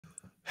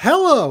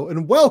Hello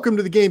and welcome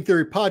to the Game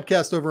Theory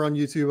Podcast over on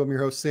YouTube. I'm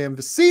your host, Sam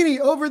Vecenie.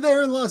 Over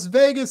there in Las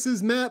Vegas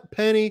is Matt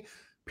Pennie.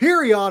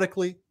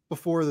 Periodically,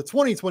 before the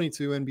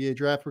 2022 NBA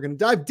Draft, we're going to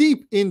dive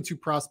deep into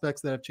prospects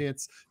that have a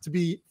chance to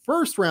be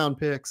first-round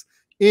picks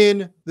in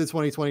the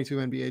 2022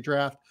 NBA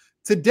Draft.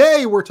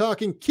 Today, we're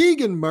talking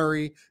Keegan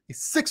Murray, a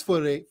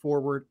 6'8"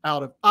 forward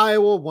out of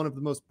Iowa, one of the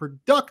most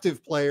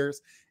productive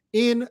players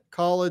in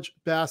college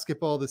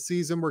basketball this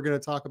season. We're going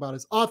to talk about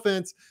his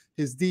offense,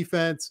 his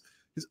defense,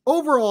 his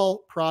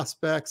overall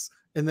prospects,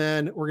 and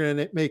then we're going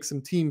to make some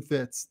team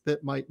fits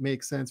that might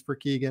make sense for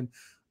Keegan.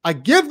 I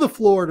give the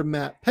floor to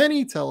Matt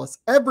Pennie. Tell us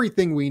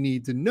everything we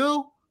need to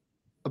know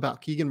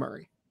about Keegan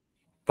Murray.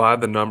 By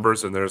the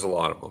numbers, and there's a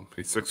lot of them.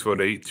 He's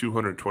 6'8",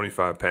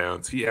 225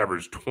 pounds. He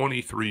averaged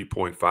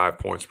 23.5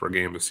 points per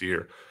game this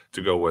year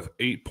to go with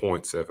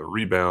 8.7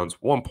 rebounds,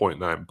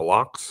 1.9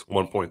 blocks,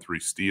 1.3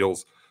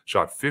 steals,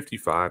 shot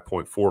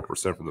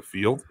 55.4% from the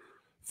field,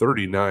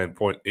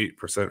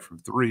 39.8% from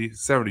three,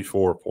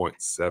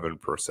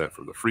 74.7%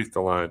 from the free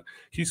throw line.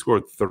 He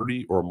scored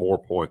 30 or more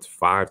points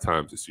 5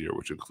 times this year,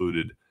 which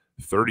included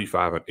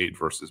 35-8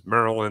 versus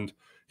Maryland.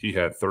 He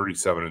had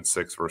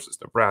 37-6 versus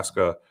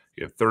Nebraska.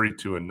 He had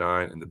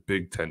 32-9 in the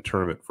Big Ten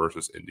tournament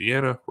versus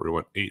Indiana, where he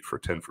went 8 for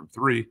 10 from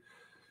three.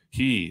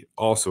 He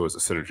also is a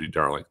synergy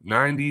darling.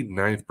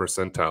 99th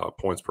percentile of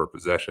points per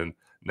possession,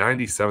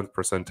 97th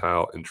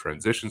percentile in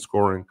transition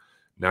scoring,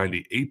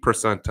 98th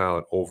percentile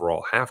in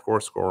overall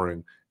half-court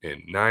scoring,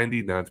 and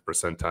 99th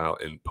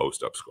percentile in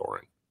post-up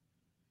scoring.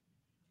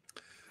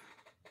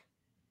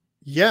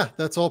 Yeah,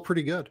 that's all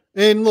pretty good.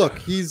 And look,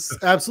 he's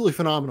absolutely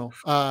phenomenal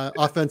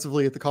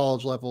offensively at the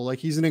college level. Like,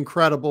 he's an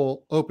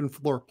incredible open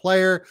floor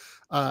player,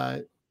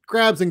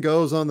 grabs and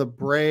goes on the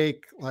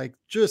break, like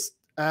just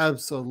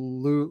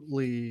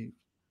absolutely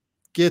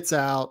gets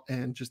out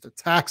and just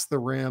attacks the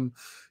rim.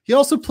 He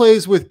also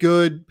plays with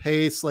good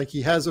pace. Like,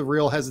 he has a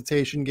real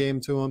hesitation game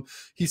to him.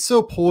 He's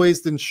so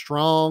poised and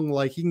strong.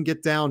 Like, he can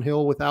get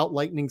downhill without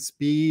lightning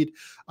speed.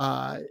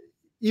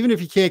 Even if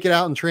he can't get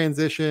out in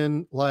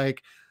transition,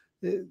 like,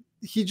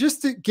 he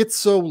just gets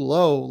so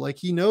low. Like,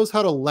 he knows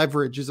how to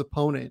leverage his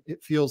opponent.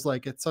 It feels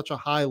like at such a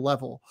high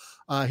level.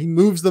 He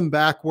moves them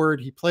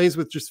backward. He plays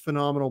with just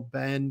phenomenal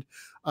bend.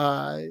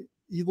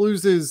 He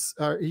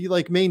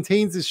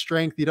maintains his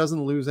strength. He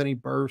doesn't lose any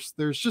burst.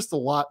 There's just a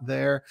lot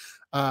there.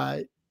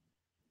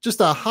 Just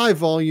a high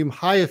volume,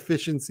 high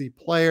efficiency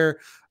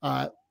player.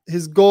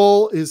 His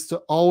goal is to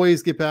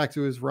always get back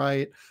to his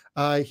right.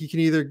 He can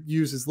either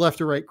use his left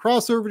or right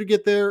crossover to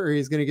get there, or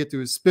he's going to get to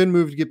his spin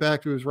move to get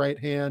back to his right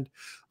hand.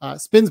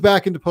 Spins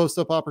back into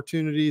post-up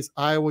opportunities.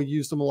 Iowa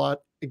used him a lot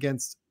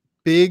against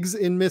bigs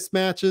in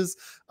mismatches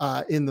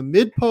in the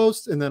mid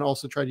post, and then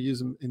also try to use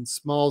them in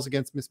smalls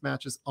against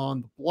mismatches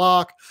on the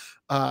block.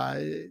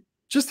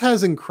 Just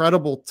has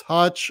incredible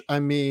touch.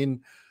 I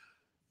mean,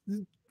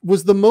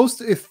 was the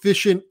most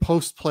efficient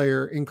post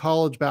player in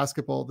college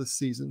basketball this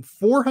season.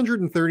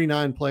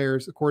 439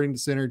 players, according to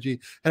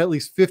Synergy, had at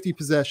least 50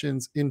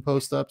 possessions in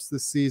post-ups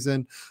this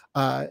season.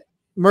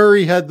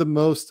 Murray had the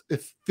most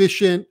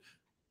efficient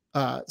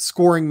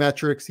scoring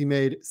metrics. He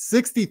made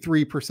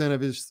 63%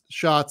 of his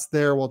shots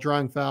there while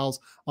drawing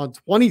fouls on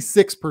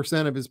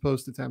 26% of his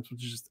post attempts,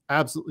 which is just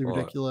absolutely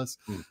ridiculous.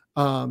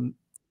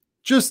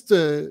 Just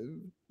a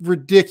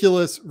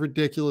ridiculous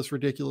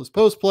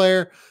post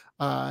player.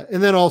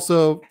 And then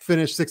also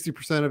finished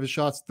 60% of his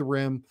shots at the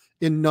rim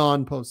in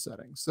non-post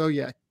settings. So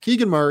yeah,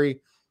 Keegan Murray,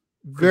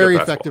 very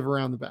effective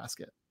around the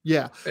basket.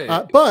 Yeah. Hey.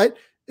 But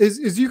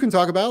as you can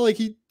talk about, like,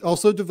 he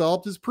also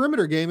developed his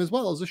perimeter game as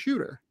well as a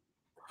shooter.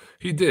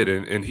 He did,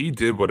 and he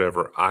did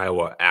whatever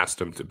Iowa asked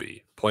him to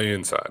be. Play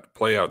inside,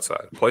 play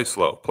outside, play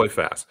slow, play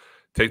fast,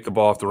 take the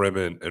ball off the rim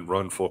and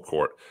run full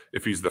court.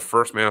 If he's the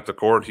first man at the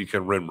court, he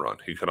can rim run.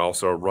 He can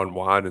also run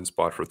wide and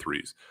spot for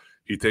threes.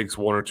 He takes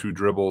 1 or 2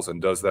 dribbles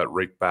and does that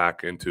rake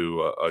back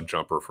into a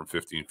jumper from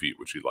 15 feet,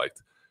 which he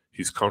liked.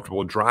 He's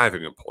comfortable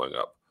driving and pulling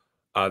up.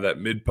 That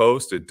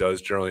mid-post, it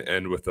does generally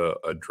end with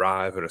a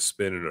drive and a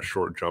spin and a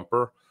short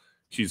jumper.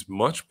 He's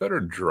much better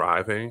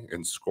driving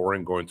and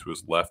scoring going to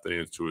his left than he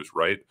is to his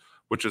right,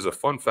 which is a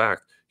fun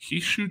fact.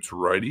 He shoots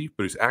righty,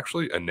 but he's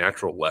actually a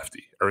natural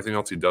lefty. Everything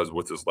else he does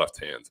with his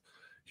left hand.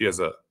 He has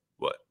a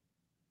what?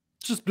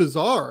 Just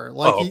bizarre.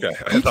 Like,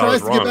 he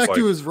tries to get back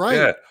to his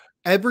right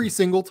every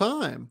single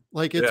time.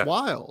 Like, it's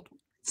wild.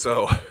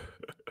 So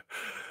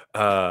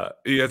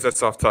he has that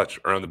soft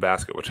touch around the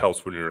basket, which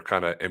helps when you're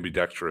kind of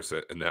ambidextrous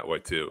in that way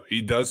too.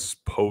 He does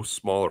post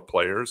smaller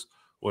players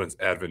when it's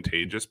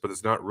advantageous, but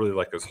it's not really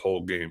like his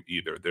whole game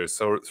either. There's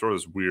sort of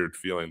this weird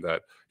feeling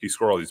that he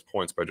scored all these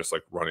points by just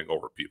like running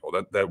over people.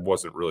 That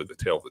wasn't really the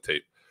tail of the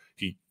tape.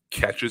 He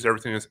catches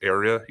everything in his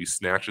area. He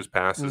snatches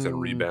passes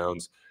and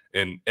rebounds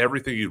and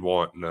everything you'd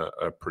want in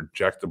a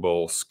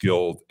projectable,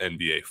 skilled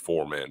NBA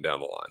 4-man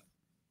down the line.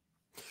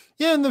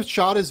 Yeah, and the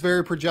shot is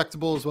very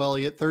projectable as well.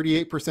 He hit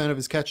 38% of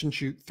his catch and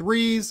shoot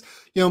threes,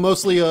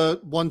 mostly a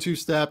 1-2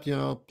 step,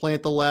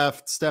 plant the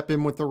left, step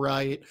in with the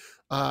right.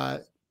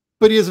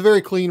 but he has a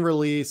very clean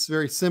release,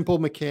 very simple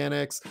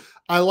mechanics.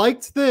 I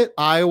liked that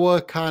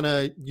Iowa kind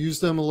of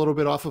used him a little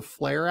bit off of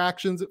flare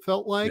actions, it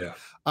felt like.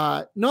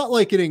 Not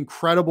like an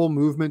incredible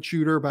movement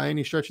shooter by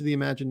any stretch of the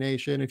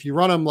imagination. If you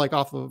run him like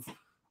off of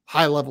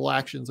high level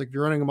actions, like if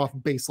you're running him off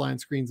of baseline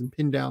screens and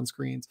pin down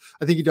screens,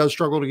 I think he does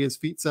struggle to get his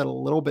feet set a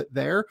little bit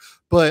there.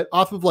 But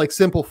off of like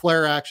simple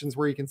flare actions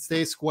where he can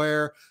stay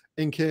square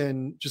and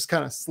can just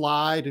kind of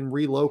slide and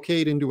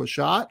relocate into a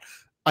shot,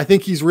 I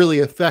think he's really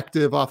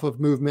effective off of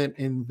movement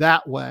in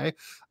that way.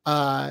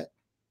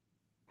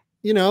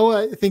 You know,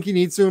 I think he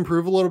needs to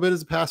improve a little bit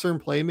as a passer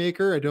and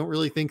playmaker. I don't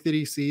really think that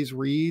he sees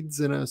reads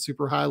in a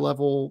super high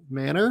level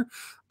manner.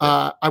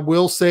 I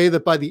will say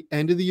that by the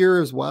end of the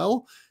year as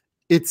well,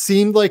 it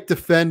seemed like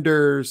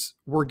defenders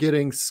were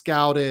getting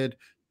scouted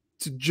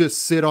to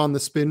just sit on the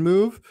spin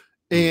move.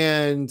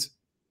 And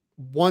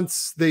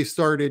once they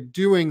started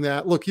doing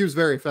that, look, he was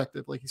very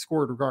effective. Like he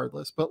scored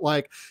regardless, but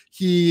like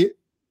he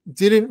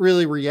didn't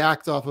really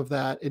react off of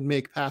that and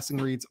make passing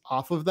reads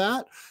off of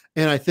that.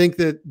 And I think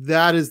that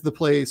that is the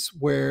place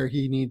where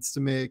he needs to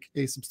make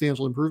a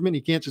substantial improvement.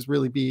 He can't just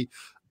really be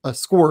a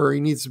scorer.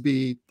 He needs to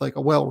be like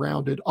a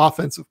well-rounded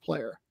offensive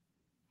player.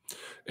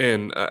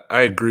 And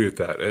I agree with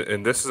that.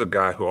 And this is a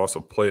guy who also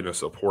played in a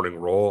supporting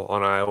role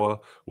on Iowa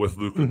with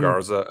Luka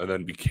Garza and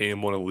then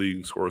became one of the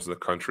leading scorers in the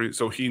country.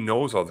 So he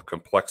knows all the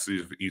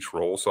complexities of each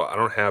role. So I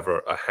don't have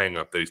a hang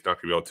up that he's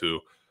not going to be able to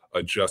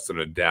adjust and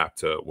adapt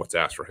to what's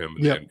asked for him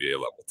in the NBA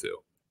level too.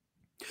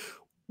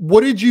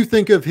 What did you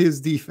think of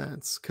his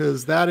defense?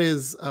 Because that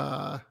is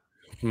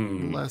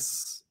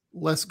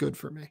less good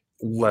for me.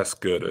 Less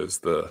good as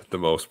the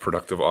most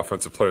productive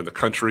offensive player in the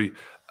country.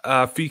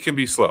 Feet can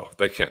be slow.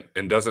 They can.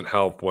 And doesn't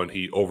help when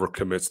he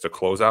overcommits to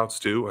closeouts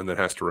too and then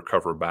has to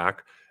recover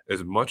back.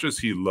 As much as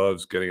he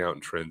loves getting out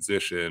in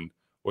transition,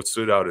 what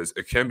stood out is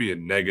it can be a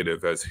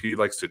negative as he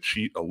likes to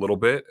cheat a little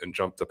bit and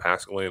jump the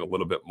passing lane a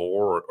little bit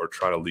more or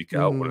try to leak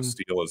out when a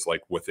steal is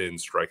like within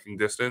striking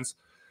distance.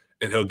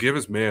 And he'll give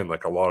his man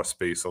like a lot of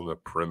space on the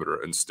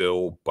perimeter and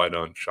still bite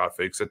on shot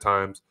fakes at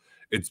times.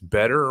 It's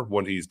better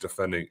when he's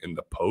defending in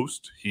the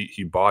post.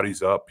 He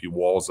bodies up, he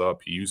walls up,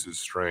 he uses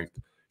strength.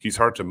 He's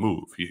hard to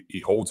move. He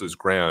holds his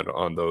ground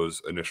on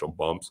those initial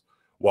bumps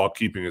while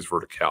keeping his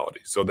verticality.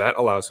 So that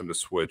allows him to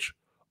switch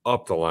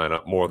up the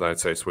lineup more than I'd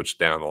say switch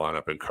down the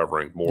lineup and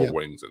covering more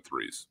wings and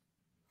threes.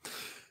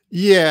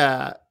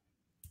 Yeah.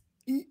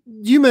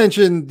 You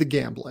mentioned the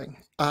gambling.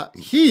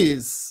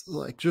 He's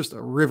like just a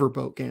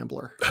riverboat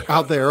gambler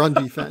out there on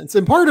defense.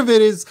 And part of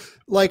it is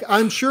like,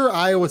 I'm sure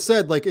Iowa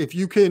said, like, if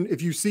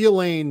you see a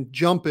lane,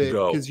 jump it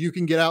because you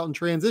can get out in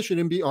transition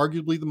and be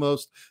arguably the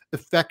most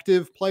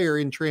effective player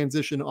in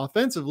transition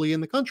offensively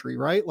in the country.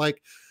 Right.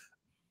 Like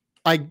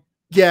I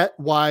get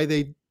why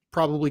they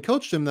probably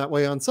coached him that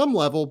way on some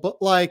level,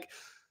 but like,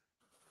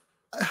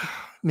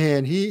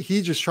 man,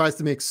 he just tries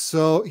to hit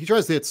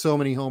so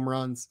many home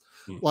runs.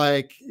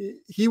 Like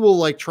he will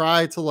like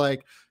try to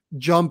like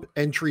jump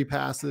entry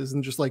passes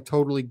and just like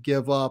totally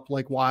give up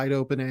like wide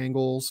open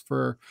angles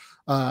for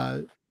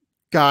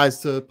guys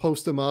to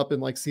post him up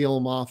and like seal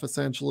him off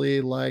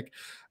essentially. Like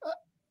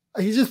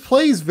he just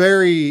plays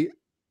very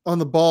on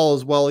the ball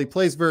as well. He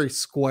plays very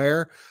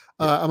square.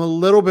 I'm a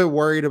little bit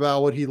worried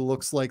about what he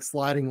looks like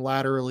sliding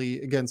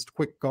laterally against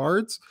quick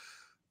guards.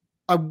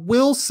 I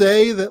will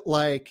say that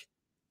like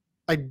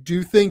I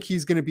do think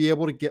he's going to be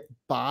able to get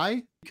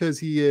by because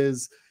he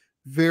is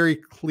very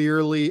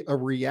clearly a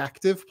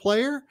reactive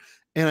player.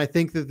 And I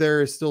think that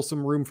there is still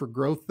some room for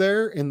growth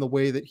there in the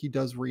way that he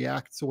does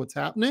react to what's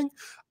happening.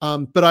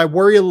 But I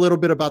worry a little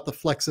bit about the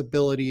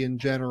flexibility in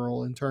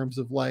general in terms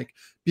of like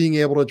being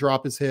able to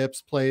drop his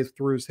hips, play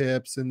through his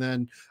hips, and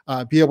then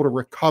be able to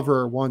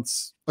recover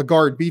once a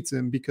guard beats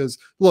him. Because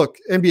look,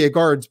 NBA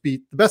guards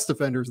beat the best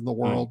defenders in the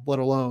world, let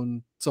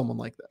alone someone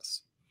like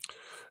this.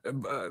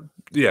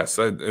 Yes,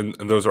 and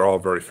those are all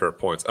very fair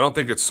points. I don't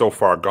think it's so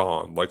far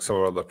gone like some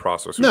of the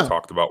process we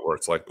talked about where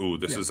it's like, ooh,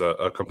 this is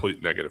a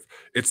complete negative.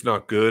 It's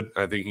not good.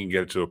 I think you can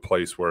get it to a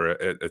place where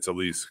it's at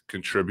least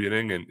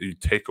contributing and you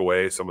take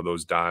away some of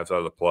those dives out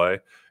of the play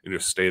and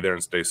just stay there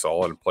and stay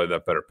solid and play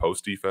that better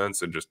post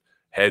defense and just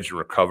hedge and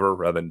recover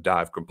rather than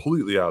dive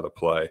completely out of the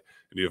play.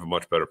 And you have a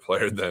much better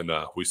player than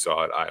we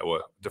saw at Iowa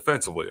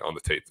defensively on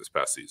the tape this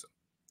past season.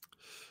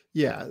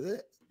 Yeah.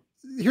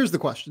 Here's the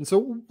question.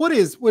 So what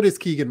is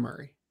Keegan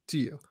Murray to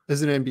you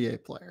as an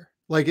NBA player?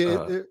 Like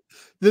the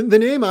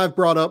name I've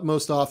brought up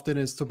most often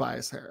is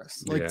Tobias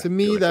Harris. Like to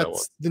me,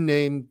 that's the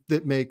name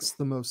that makes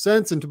the most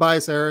sense. And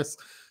Tobias Harris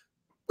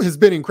has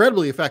been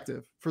incredibly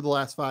effective for the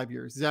last 5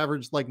 years. He's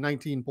averaged like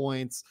 19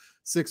 points,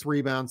 6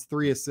 rebounds,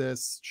 3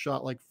 assists,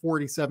 shot like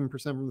 47%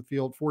 from the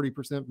field,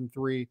 40% from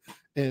three,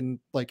 and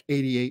like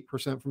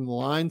 88% from the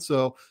line.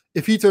 So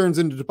if he turns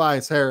into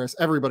Tobias Harris,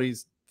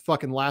 everybody's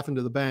fucking laughing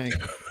to the bank,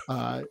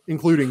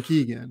 including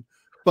Keegan.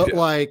 But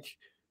like,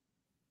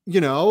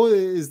 you know,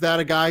 is that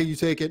a guy you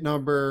take at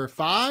number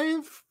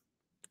 5?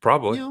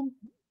 Probably. You know,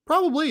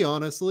 probably,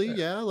 honestly.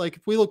 Yeah. Like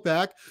if we look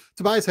back,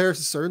 Tobias Harris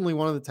is certainly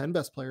one of the 10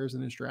 best players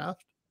in his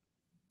draft.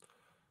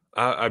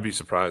 I'd be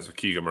surprised if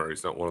Keegan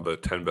Murray's not one of the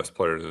 10 best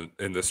players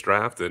in this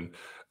draft. And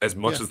as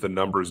much Yeah. as the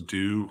numbers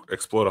do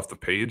explode off the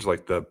page,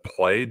 like the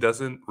play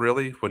doesn't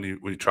really when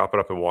you chop it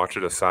up and watch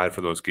it. Aside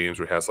from those games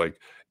where he has like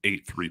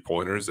 8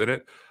 3-pointers in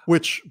it,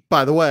 Which,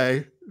 by the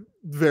way,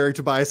 very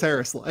Tobias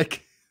Harris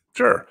like.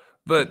 sure.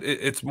 But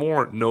it's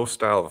more no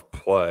style of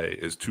play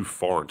is too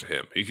foreign to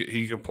him.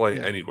 He can play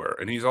Yeah. anywhere,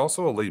 and he's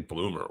also a late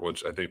bloomer,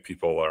 which I think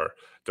people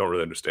don't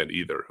really understand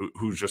either.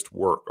 Who's just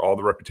work all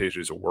the reputation.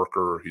 He's a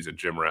worker. He's a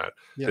gym rat.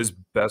 Yeah. His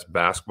best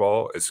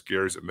basketball, as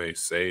scary as it may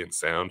say and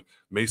sound,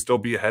 may still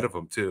be ahead of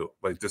him too.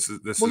 Like this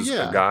is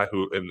Yeah. a guy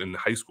who in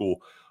high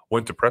school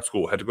went to prep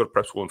school, had to go to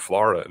prep school in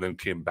Florida, and then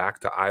came back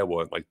to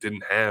Iowa and like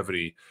didn't have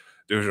any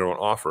Division I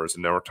offers,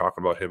 and now we're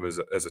talking about him as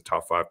a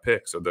top 5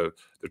 pick. So the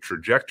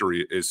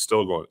trajectory is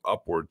still going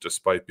upward,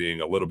 despite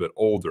being a little bit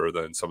older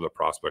than some of the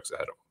prospects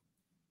ahead of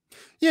him.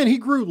 Yeah, and he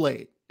grew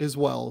late as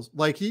well.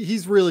 Like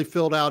he's really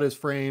filled out his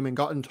frame and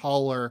gotten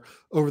taller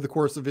over the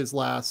course of his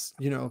last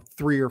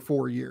 3 or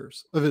 4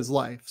 years of his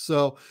life.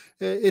 So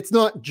it's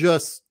not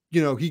just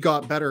he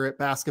got better at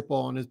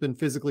basketball and has been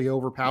physically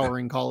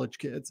overpowering college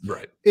kids.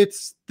 Right.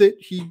 It's that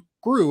he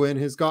grew and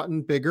has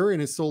gotten bigger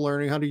and is still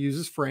learning how to use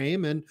his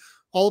frame and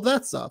all of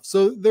that stuff.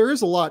 So there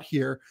is a lot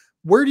here.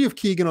 Where do you have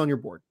Keegan on your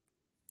board?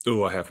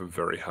 Oh, I have him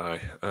very high.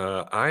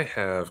 I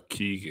have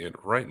Keegan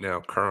right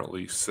now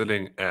currently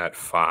sitting at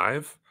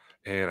 5,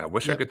 and I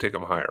wish I could take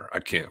him higher.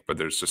 I can't, but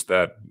there's just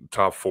that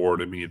top 4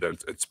 to me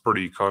that it's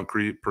pretty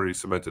concrete, pretty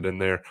cemented in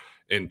there.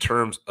 In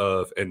terms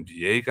of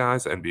NBA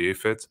guys, NBA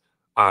fits,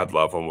 I'd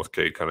love him with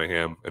Cade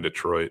Cunningham in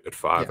Detroit at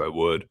 5. Yeah. I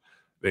would.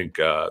 I think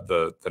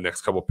the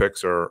next couple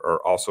picks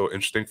are also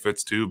interesting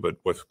fits too, but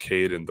with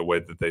Cade and the way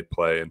that they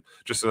play and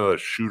just another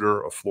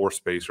shooter, a floor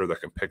spacer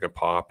that can pick and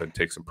pop and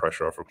take some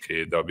pressure off of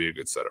Cade, that would be a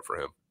good setup for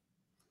him.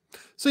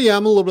 So yeah,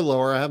 I'm a little bit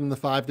lower. I have him in the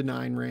 5 to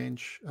 9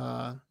 range.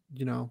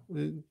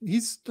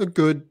 He's a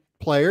good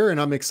player and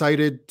I'm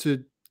excited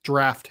to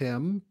draft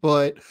him,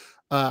 but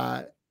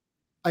I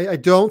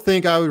don't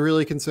think I would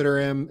really consider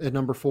him at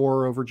number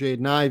 4 over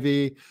Jaden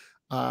Ivey.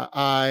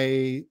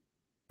 I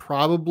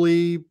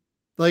probably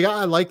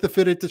I like the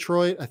fit at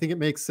Detroit. I think it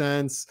makes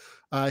sense.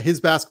 His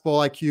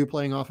basketball IQ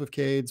playing off of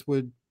Cade's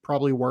would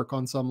probably work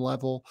on some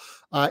level.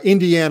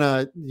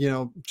 Indiana,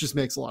 just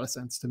makes a lot of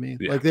sense to me.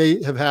 Yeah. Like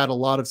they have had a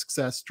lot of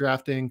success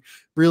drafting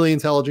really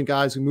intelligent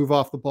guys who move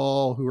off the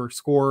ball, who are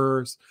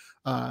scorers,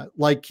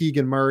 like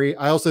Keegan Murray.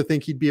 I also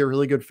think he'd be a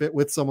really good fit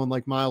with someone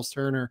like Miles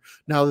Turner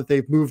now that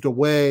they've moved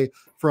away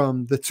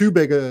from the too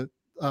big a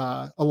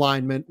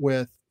alignment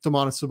with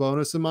Domantas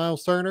Sabonis and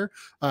Miles Turner.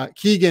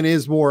 Keegan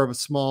is more of a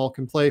small,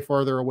 can play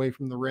farther away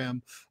from the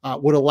rim,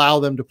 would allow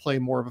them to play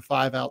more of a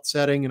 5-out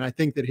setting. And I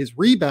think that his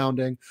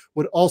rebounding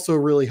would also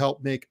really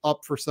help make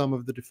up for some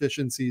of the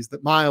deficiencies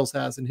that Miles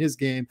has in his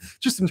game,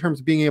 just in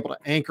terms of being able to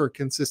anchor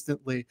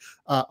consistently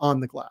on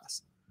the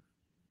glass.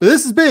 But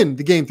this has been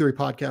the Game Theory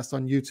Podcast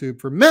on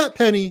YouTube for Matt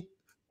Pennie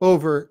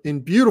over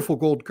in beautiful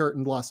gold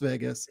curtained Las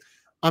Vegas.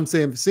 I'm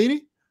Sam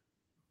Vecenie.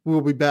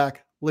 We'll be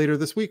back later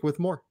this week with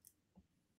more.